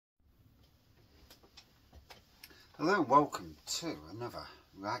Hello and welcome to another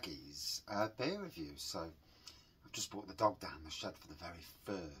Raggy's beer review. So I've just brought the dog down the shed for the very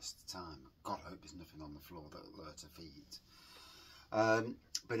first time. God, I hope there's nothing on the floor that will hurt her feet.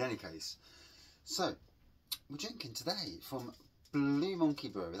 But in any case, so we're drinking today from Blue Monkey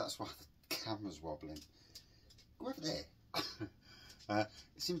Brewery. That's why the camera's wobbling. Go over there.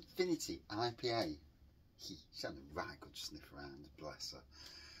 It's Infinity IPA. She's having a right good sniff around, bless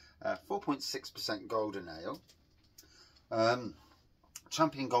her. 4.6% golden ale.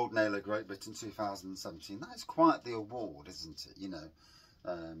 Champion Golden Ale of Great Britain 2017. That is quite the award, isn't it? You know,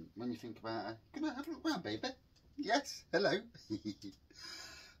 when you think about it. Can I have a look round, baby? Yes, hello.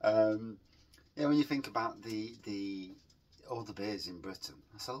 Yeah, when you think about all the beers in Britain,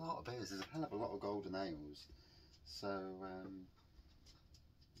 that's a lot of beers. There's a hell of a lot of golden ales. So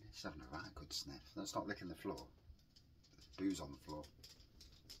she's having a right good sniff. Let's not licking the floor. There's booze on the floor.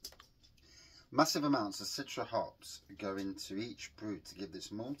 Massive amounts of citra hops go into each brew to give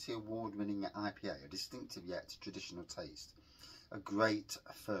this multi-award-winning IPA a distinctive yet traditional taste. A great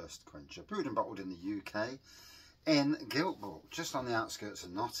first quencher. Brewed and bottled in the UK in Guildford, just on the outskirts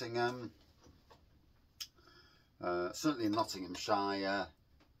of Nottingham. Certainly in Nottinghamshire.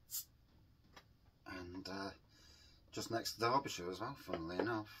 And just next to Derbyshire as well, funnily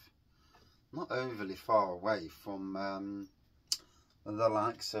enough. Not overly far away from the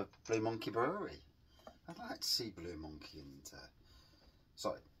likes of Blue Monkey Brewery. I'd like to see Blue Monkey and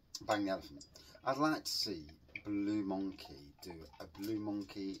sorry, bang the elephant. I'd like to see Blue Monkey do a Blue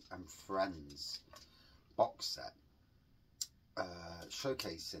Monkey and Friends box set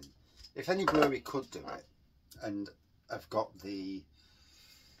showcasing. If any brewery could do it and have got the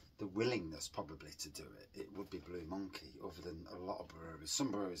willingness probably to do it, it would be Blue Monkey, other than a lot of breweries.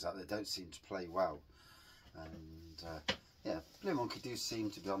 Some breweries out there don't seem to play well, and yeah, Blue Monkey do seem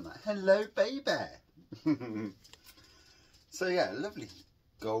to be on that. Hello, baby. So yeah, lovely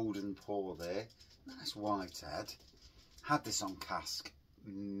golden pour there. Nice white head. Had this on cask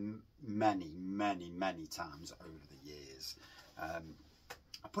many times over the years.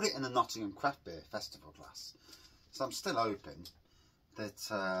 I put it in a Nottingham Craft Beer Festival glass. So I'm still hoping that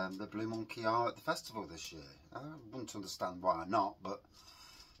the Blue Monkey are at the festival this year. I wouldn't understand why not, but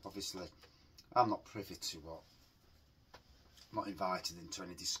obviously I'm not privy to what. Not invited into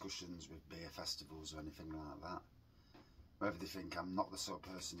any discussions with beer festivals or anything like that. Whether they think I'm not the sort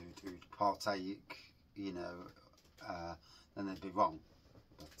of person who'd partake, you know, then they'd be wrong.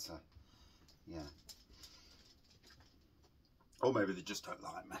 But yeah, or maybe they just don't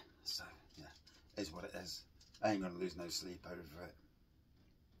like me. So yeah, it is what it is. I ain't gonna lose no sleep over it.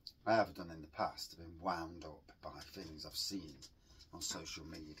 I have done in the past. I've been wound up by things I've seen on social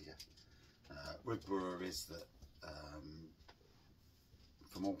media with breweries that.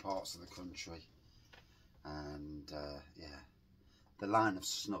 From all parts of the country, and yeah, the line of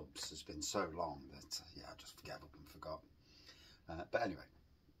snubs has been so long that yeah, I just gave up and forgot. But anyway,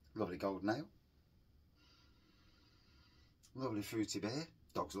 lovely golden ale, lovely fruity beer.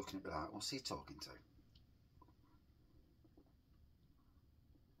 Dog's looking at me like, what's he talking to?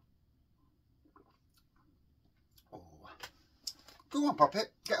 Oh, go on, Poppet,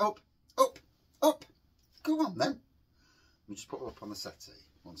 get up, up, up. Go on then. Let me just put it up on the settee.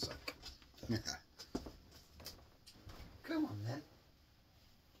 One sec. Come on then.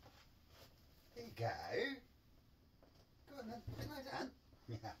 There you go. Go on then. Lie down.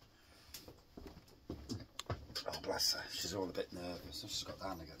 Yeah. Oh, bless her. She's all a bit nervous. She's got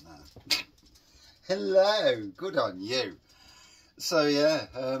down again now. Hello. Good on you. So yeah,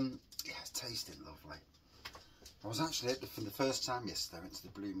 yeah, it's tasting lovely. I was actually for the first time yesterday. I went to the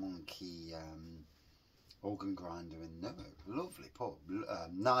Blue Monkey organ grinder in Newark. Lovely pub.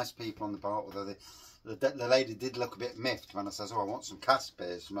 Nice people on the bar, although the lady did look a bit miffed when I says, oh, I want some cask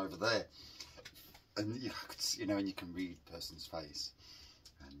beers from over there. And you know, and you can read the person's face.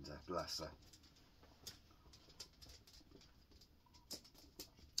 And bless her.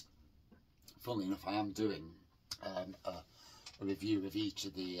 Funnily enough, I am doing a review of each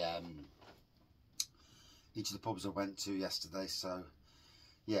of the pubs I went to yesterday, so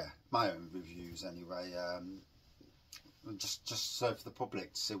yeah, my own reviews anyway. Just serve for the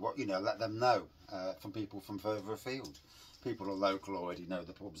public to see what, you know, let them know from people from further afield. People who are local already know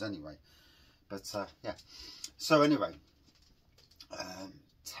the pubs anyway. But yeah, so anyway,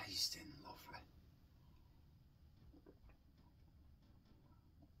 tasting lovely.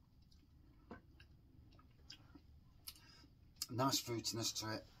 Nice fruitiness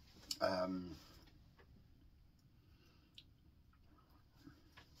to it.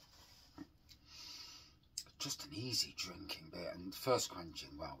 Just an easy drinking beer, and first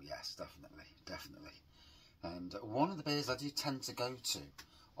quenching, well, yes, definitely. And one of the beers I do tend to go to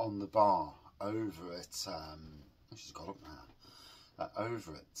on the bar over at, she's got up now,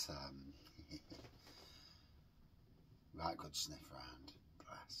 over at, right, good sniff round,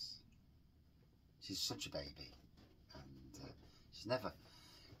 bless. She's such a baby, and she's never,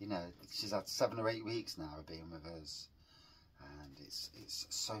 you know, she's had 7 or 8 weeks now of being with us, and it's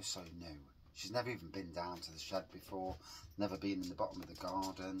so new. She's never even been down to the shed before, never been in the bottom of the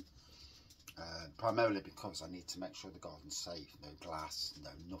garden, primarily because I need to make sure the garden's safe, no glass,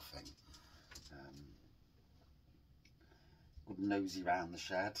 no nothing. Good nosy round the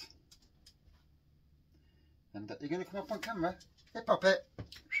shed. And you're going to come up on camera? Hey Puppet!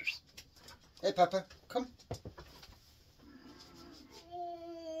 Hey Pepper, come!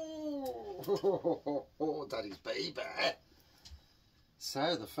 Oh, Daddy's baby!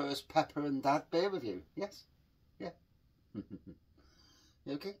 So, the first Pepper and Dad beer review, yes? Yeah.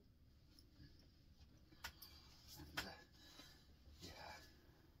 You okay? And, yeah.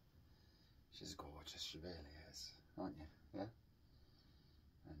 She's gorgeous, she really is, aren't you? Yeah?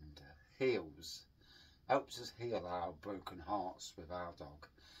 And helps us heal our broken hearts with our dog.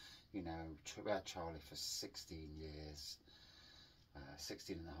 You know, we had Charlie for 16 years,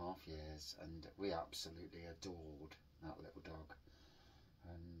 16 and a half years, and we absolutely adored that little dog.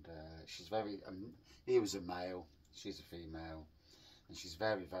 And she's very, he was a male, she's a female, and she's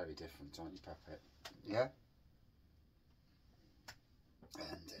very, very different, aren't you, Puppet? Yeah?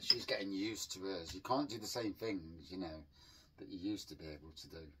 And she's getting used to us. You can't do the same things, you know, that you used to be able to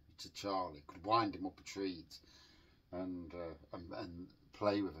do to Charlie. Could wind him up a treat and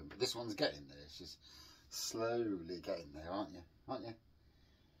play with him. But this one's getting there. She's slowly getting there, aren't you? Aren't you?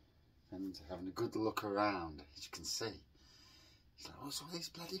 And having a good look around, as you can see. He's like, what's all these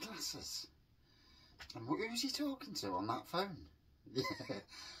bloody glasses? And who's he talking to on that phone? Yeah.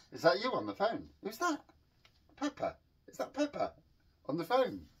 Is that you on the phone? Who's that? Pepper? Is that Pepper? On the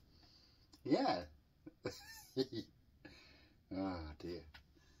phone? Yeah. Oh dear.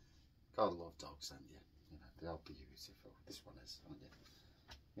 God, love dogs, don't you? You know, they are beautiful. This one is, aren't you?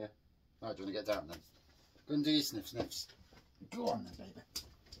 Yeah? Right, do you want to get down then? Go and do your sniffs. Go on then, baby.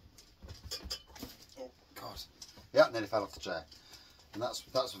 Oh, God. Yeah, nearly fell off the chair. And that's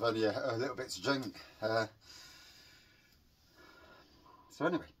with only a little bit to drink. So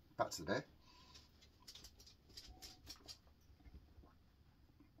anyway, back to the beer.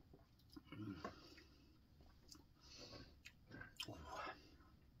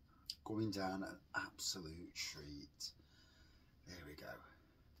 Going down an absolute treat. There we go.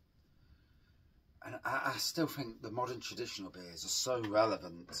 And I still think the modern traditional beers are so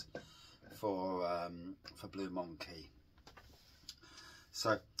relevant for Blue Monkey.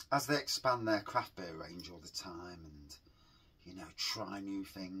 So as they expand their craft beer range all the time, and you know, try new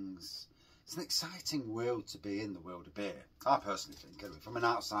things, it's an exciting world to be in, the world of beer. I personally think, anyway, from an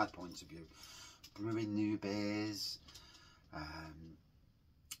outside point of view, brewing new beers,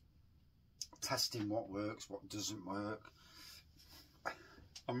 testing what works, what doesn't work.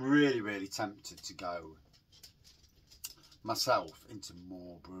 I'm really tempted to go myself into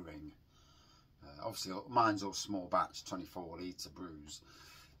more brewing. Obviously mine's all small batch, 24 litre brews.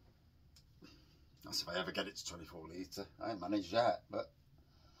 That's if I ever get it to 24 litre. I ain't managed yet, but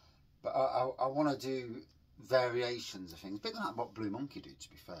I want to do variations of things, a bit like what Blue Monkey do, to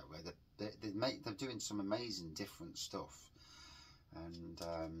be fair, where they're doing some amazing different stuff. And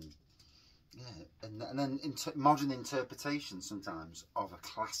yeah, and then modern interpretation sometimes of a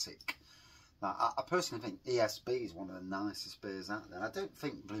classic. Now, I personally think ESB is one of the nicest beers out there. I don't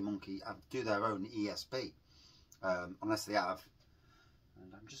think Blue Monkey do their own ESB, unless they have.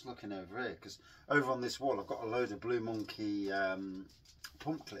 And I'm just looking over here, because over on this wall I've got a load of Blue Monkey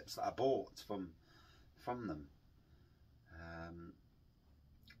pump clips that I bought from them.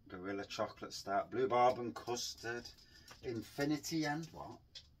 Gorilla Chocolate Stout, Blue Bourbon Custard, Infinity and what?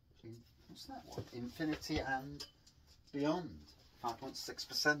 What's that one? Infinity and Beyond,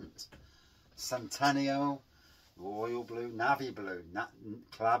 5.6%. Centennial, Royal Blue, Navy Blue,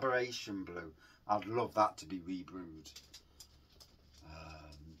 Collaboration Blue. I'd love that to be rebrewed.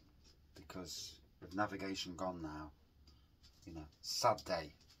 Because with navigation gone now, you know, sad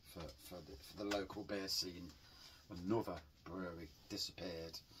day for the local beer scene. Another brewery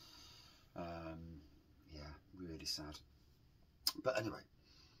disappeared. Yeah, really sad. But anyway,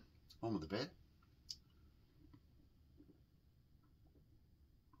 on with the beer.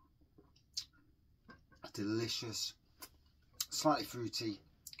 A delicious, slightly fruity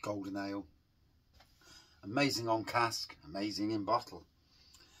golden ale. Amazing on cask, amazing in bottle.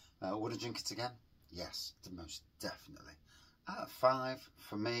 Would I drink it again? Yes, most definitely. Out of 5,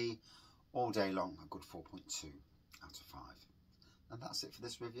 for me, all day long, a good 4.2 out of 5. And that's it for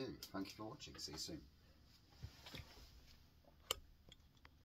this review. Thank you for watching. See you soon.